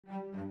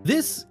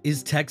This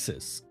is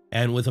Texas,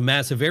 and with a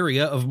massive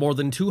area of more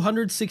than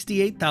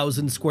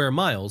 268,000 square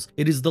miles,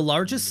 it is the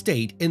largest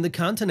state in the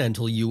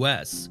continental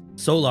US.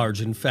 So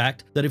large, in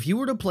fact, that if you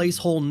were to place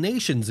whole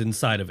nations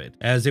inside of it,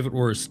 as if it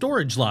were a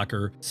storage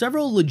locker,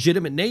 several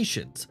legitimate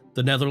nations,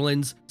 the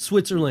Netherlands,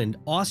 Switzerland,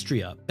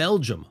 Austria,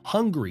 Belgium,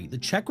 Hungary, the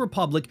Czech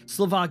Republic,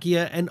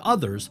 Slovakia, and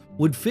others,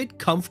 would fit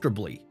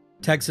comfortably.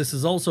 Texas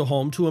is also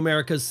home to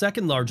America's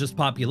second largest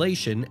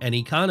population and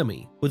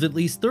economy, with at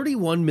least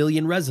 31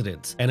 million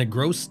residents and a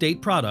gross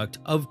state product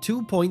of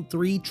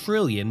 $2.3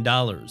 trillion.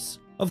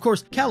 Of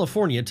course,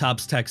 California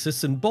tops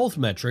Texas in both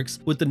metrics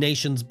with the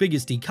nation's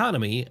biggest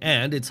economy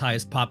and its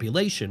highest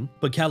population,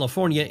 but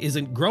California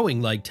isn't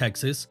growing like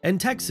Texas, and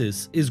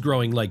Texas is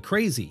growing like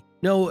crazy.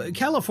 No,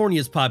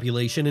 California's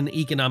population and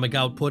economic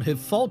output have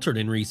faltered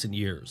in recent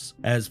years,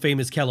 as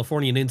famous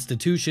Californian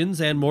institutions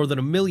and more than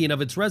 1 million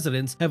of its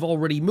residents have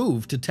already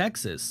moved to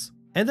Texas.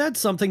 And that's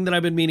something that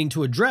I've been meaning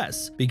to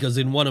address, because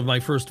in one of my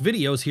first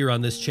videos here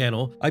on this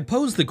channel, I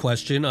posed the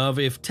question of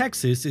if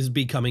Texas is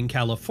becoming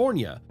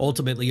California,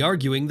 ultimately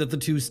arguing that the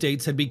two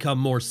states had become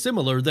more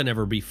similar than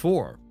ever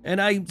before.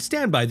 And I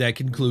stand by that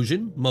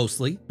conclusion,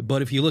 mostly,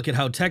 but if you look at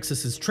how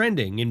Texas is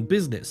trending in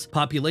business,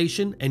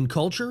 population, and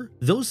culture,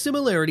 those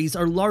similarities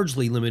are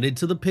largely limited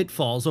to the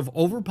pitfalls of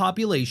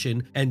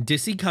overpopulation and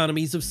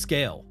diseconomies of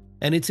scale.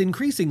 And it's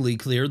increasingly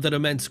clear that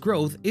immense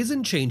growth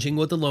isn't changing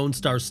what the Lone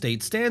Star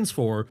State stands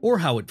for or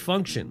how it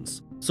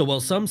functions. So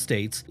while some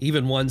states,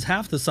 even ones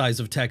half the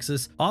size of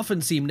Texas, often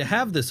seem to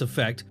have this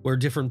effect where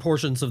different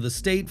portions of the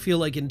state feel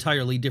like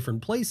entirely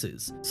different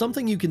places,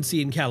 something you can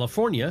see in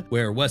California,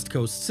 where West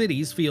Coast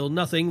cities feel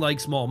nothing like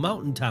small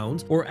mountain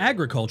towns or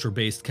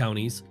agriculture-based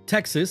counties,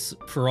 Texas,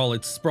 for all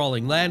its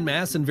sprawling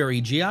landmass and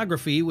varied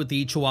geography with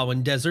the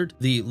Chihuahuan Desert,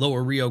 the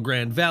lower Rio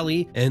Grande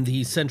Valley, and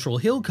the Central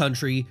Hill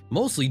Country,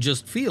 mostly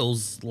just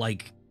feels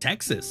like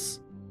Texas.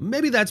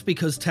 Maybe that's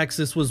because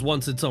Texas was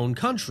once its own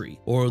country,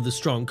 or the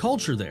strong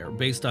culture there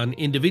based on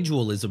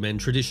individualism and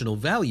traditional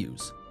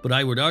values. But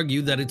I would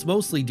argue that it's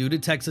mostly due to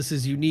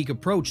Texas's unique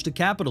approach to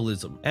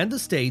capitalism and the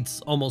state's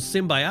almost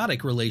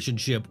symbiotic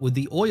relationship with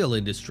the oil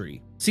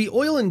industry. See,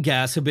 oil and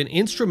gas have been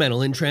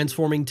instrumental in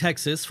transforming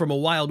Texas from a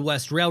Wild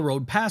West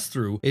railroad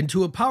pass-through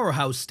into a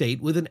powerhouse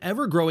state with an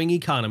ever-growing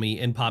economy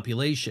and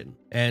population.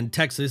 And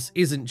Texas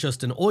isn't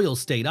just an oil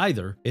state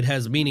either, it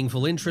has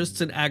meaningful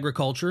interests in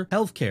agriculture,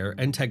 healthcare,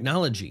 and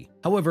technology.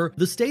 However,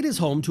 the state is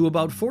home to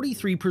about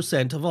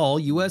 43% of all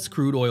U.S.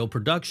 crude oil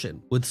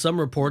production, with some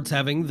reports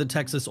having the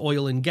Texas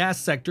oil and gas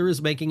sector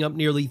is making up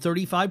nearly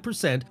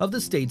 35% of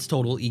the state's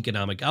total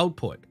economic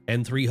output,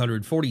 and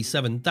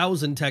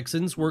 347,000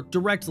 Texans work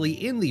directly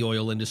in the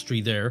oil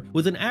industry there,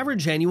 with an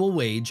average annual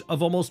wage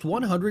of almost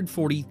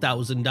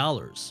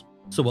 $140,000.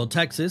 So while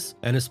Texas,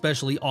 and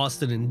especially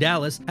Austin and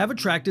Dallas, have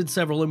attracted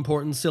several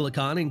important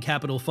silicon and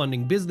capital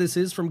funding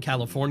businesses from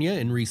California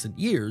in recent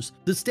years,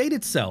 the state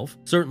itself,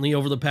 certainly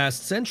over the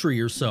past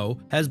century or so,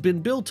 has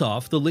been built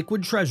off the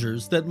liquid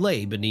treasures that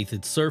lay beneath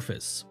its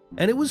surface.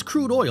 And it was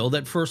crude oil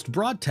that first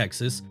brought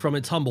Texas from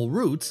its humble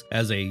roots,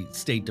 as a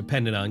state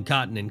dependent on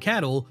cotton and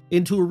cattle,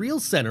 into a real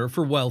center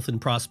for wealth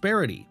and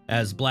prosperity,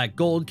 as black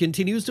gold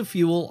continues to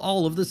fuel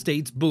all of the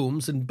state's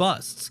booms and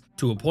busts,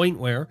 to a point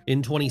where,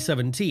 in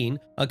 2017,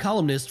 a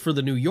columnist for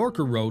The New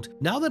Yorker wrote,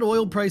 "Now that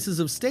oil prices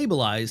have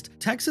stabilized,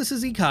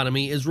 Texas's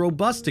economy is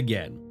robust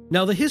again."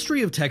 Now, the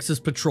history of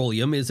Texas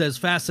petroleum is as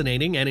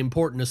fascinating and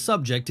important a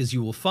subject as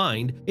you will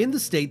find in the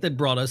state that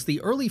brought us the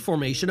early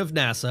formation of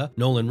NASA,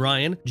 Nolan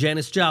Ryan,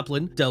 Janis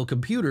Joplin, Dell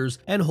Computers,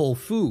 and Whole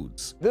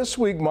Foods. This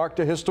week marked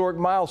a historic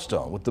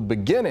milestone with the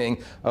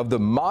beginning of the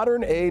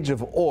modern age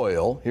of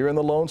oil here in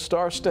the Lone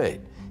Star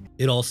State.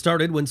 It all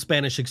started when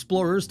Spanish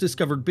explorers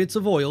discovered bits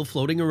of oil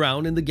floating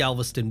around in the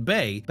Galveston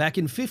Bay back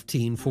in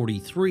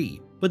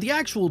 1543. But the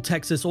actual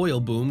Texas oil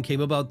boom came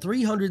about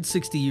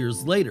 360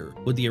 years later,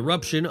 with the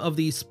eruption of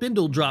the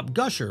Spindle Drop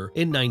Gusher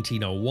in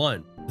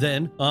 1901.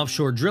 Then,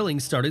 offshore drilling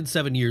started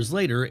 7 years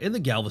later in the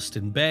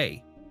Galveston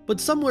Bay. But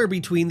somewhere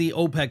between the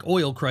OPEC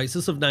oil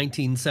crisis of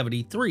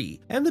 1973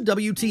 and the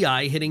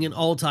WTI hitting an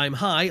all-time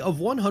high of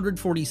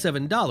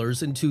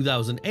 $147 in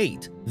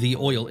 2008, the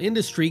oil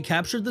industry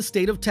captured the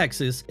state of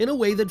Texas in a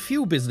way that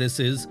few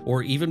businesses,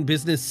 or even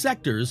business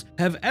sectors,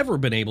 have ever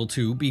been able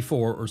to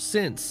before or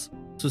since.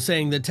 So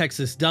saying that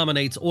Texas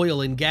dominates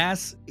oil and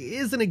gas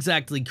isn't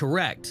exactly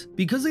correct,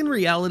 because in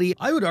reality,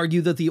 I would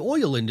argue that the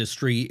oil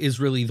industry is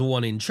really the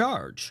one in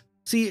charge.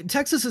 See,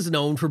 Texas is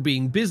known for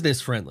being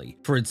business-friendly,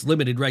 for its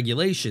limited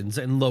regulations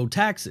and low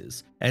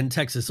taxes, and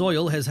Texas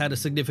Oil has had a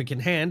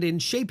significant hand in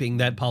shaping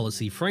that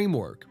policy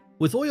framework,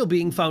 with oil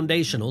being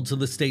foundational to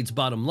the state's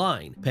bottom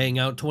line, paying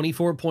out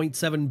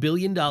 $24.7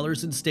 billion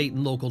in state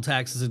and local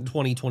taxes in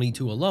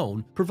 2022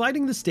 alone,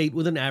 providing the state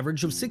with an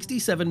average of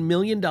 $67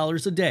 million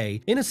a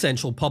day in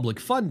essential public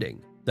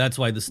funding. That's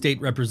why the state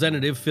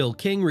representative Phil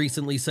King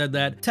recently said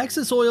that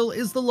Texas Oil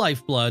is the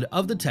lifeblood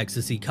of the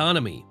Texas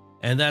economy.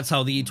 And that's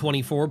how the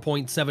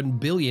 $24.7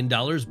 billion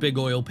Big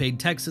Oil paid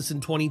Texas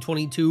in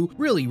 2022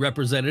 really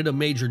represented a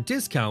major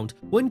discount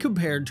when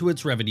compared to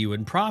its revenue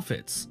and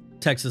profits.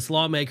 Texas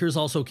lawmakers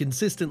also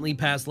consistently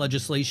pass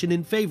legislation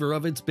in favor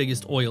of its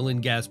biggest oil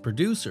and gas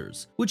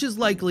producers, which is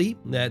likely,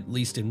 at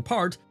least in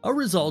part, a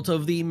result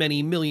of the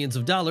many millions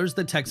of dollars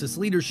that Texas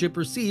leadership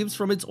receives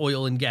from its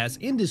oil and gas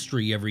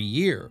industry every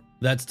year.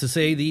 That's to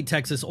say, the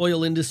Texas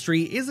oil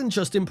industry isn't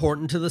just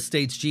important to the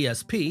state's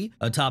GSP,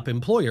 a top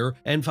employer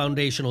and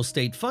foundational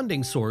state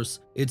funding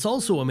source, it's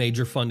also a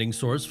major funding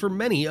source for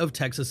many of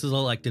Texas's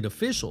elected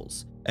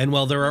officials. And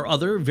while there are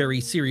other very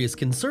serious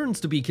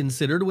concerns to be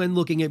considered when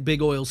looking at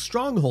Big Oil's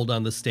stronghold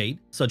on the state,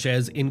 such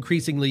as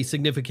increasingly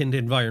significant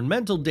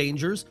environmental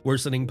dangers,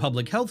 worsening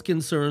public health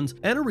concerns,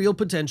 and a real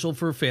potential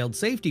for failed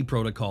safety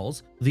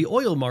protocols, the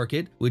oil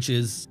market, which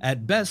is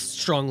at best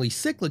strongly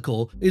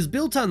cyclical, is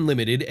built on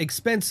limited,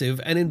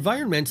 expensive, and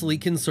environmentally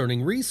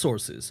concerning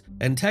resources,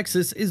 and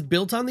Texas is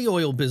built on the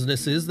oil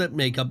businesses that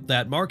make up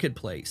that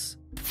marketplace.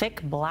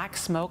 Thick black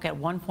smoke at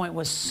one point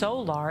was so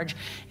large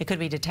it could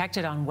be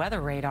detected on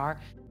weather radar.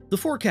 The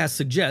forecast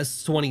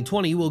suggests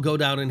 2020 will go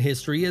down in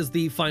history as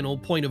the final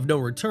point of no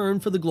return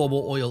for the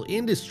global oil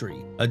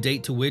industry, a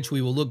date to which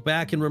we will look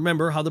back and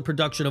remember how the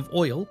production of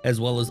oil, as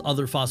well as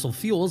other fossil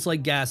fuels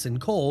like gas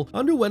and coal,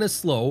 underwent a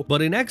slow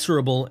but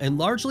inexorable and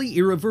largely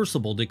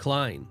irreversible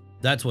decline.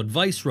 That's what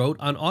Vice wrote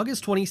on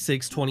August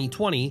 26,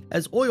 2020,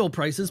 as oil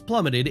prices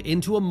plummeted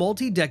into a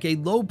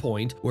multi-decade low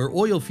point where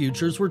oil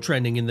futures were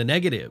trending in the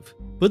negative.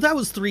 But that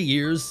was 3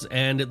 years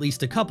and at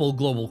least a couple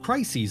global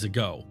crises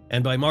ago,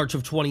 and by March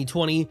of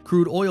 2020,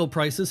 crude oil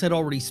prices had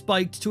already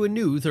spiked to a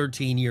new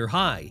 13-year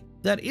high.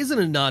 That isn't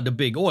a nod to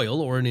Big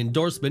Oil or an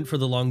endorsement for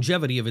the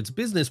longevity of its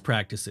business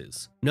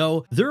practices.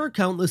 No, there are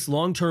countless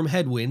long-term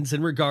headwinds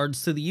in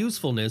regards to the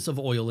usefulness of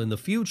oil in the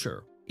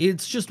future.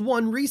 It's just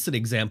one recent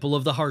example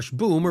of the harsh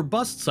boom or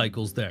bust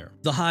cycles there.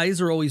 The highs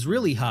are always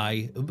really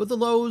high, but the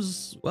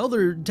lows, well,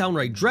 they're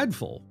downright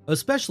dreadful,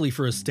 especially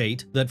for a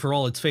state that, for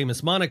all its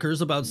famous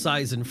monikers about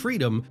size and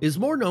freedom, is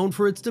more known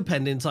for its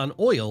dependence on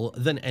oil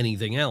than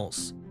anything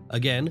else.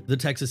 Again, the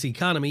Texas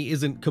economy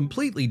isn't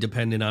completely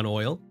dependent on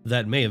oil.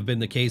 That may have been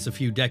the case a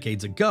few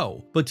decades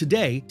ago, but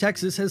today,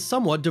 Texas has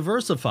somewhat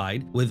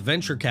diversified, with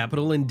venture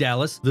capital in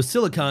Dallas, the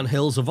Silicon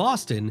Hills of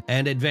Austin,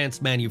 and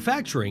advanced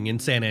manufacturing in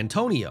San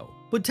Antonio.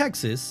 But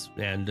Texas,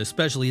 and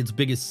especially its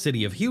biggest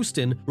city of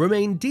Houston,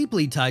 remain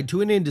deeply tied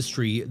to an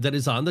industry that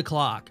is on the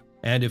clock.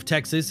 And if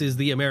Texas is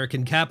the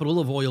American capital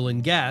of oil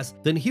and gas,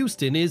 then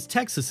Houston is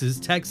Texas's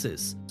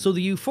Texas. So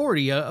the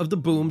euphoria of the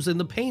booms and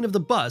the pain of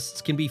the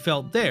busts can be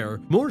felt there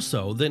more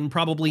so than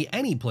probably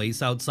any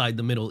place outside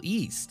the Middle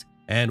East.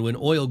 And when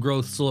oil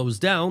growth slows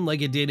down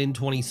like it did in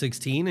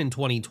 2016 and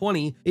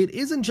 2020, it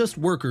isn't just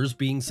workers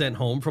being sent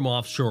home from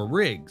offshore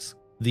rigs.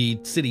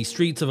 The city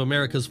streets of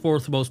America's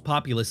fourth most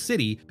populous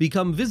city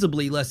become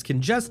visibly less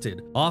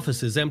congested,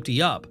 offices empty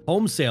up,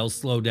 home sales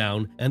slow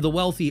down, and the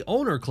wealthy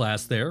owner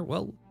class there,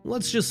 well,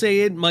 let's just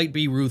say it might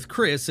be Ruth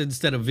Chris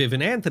instead of Viv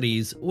and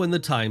Anthony's when the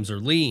times are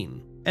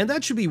lean. And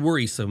that should be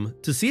worrisome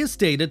to see a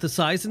state at the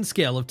size and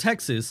scale of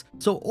Texas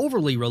so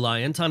overly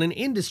reliant on an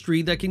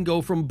industry that can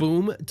go from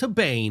boom to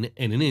bane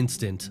in an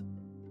instant.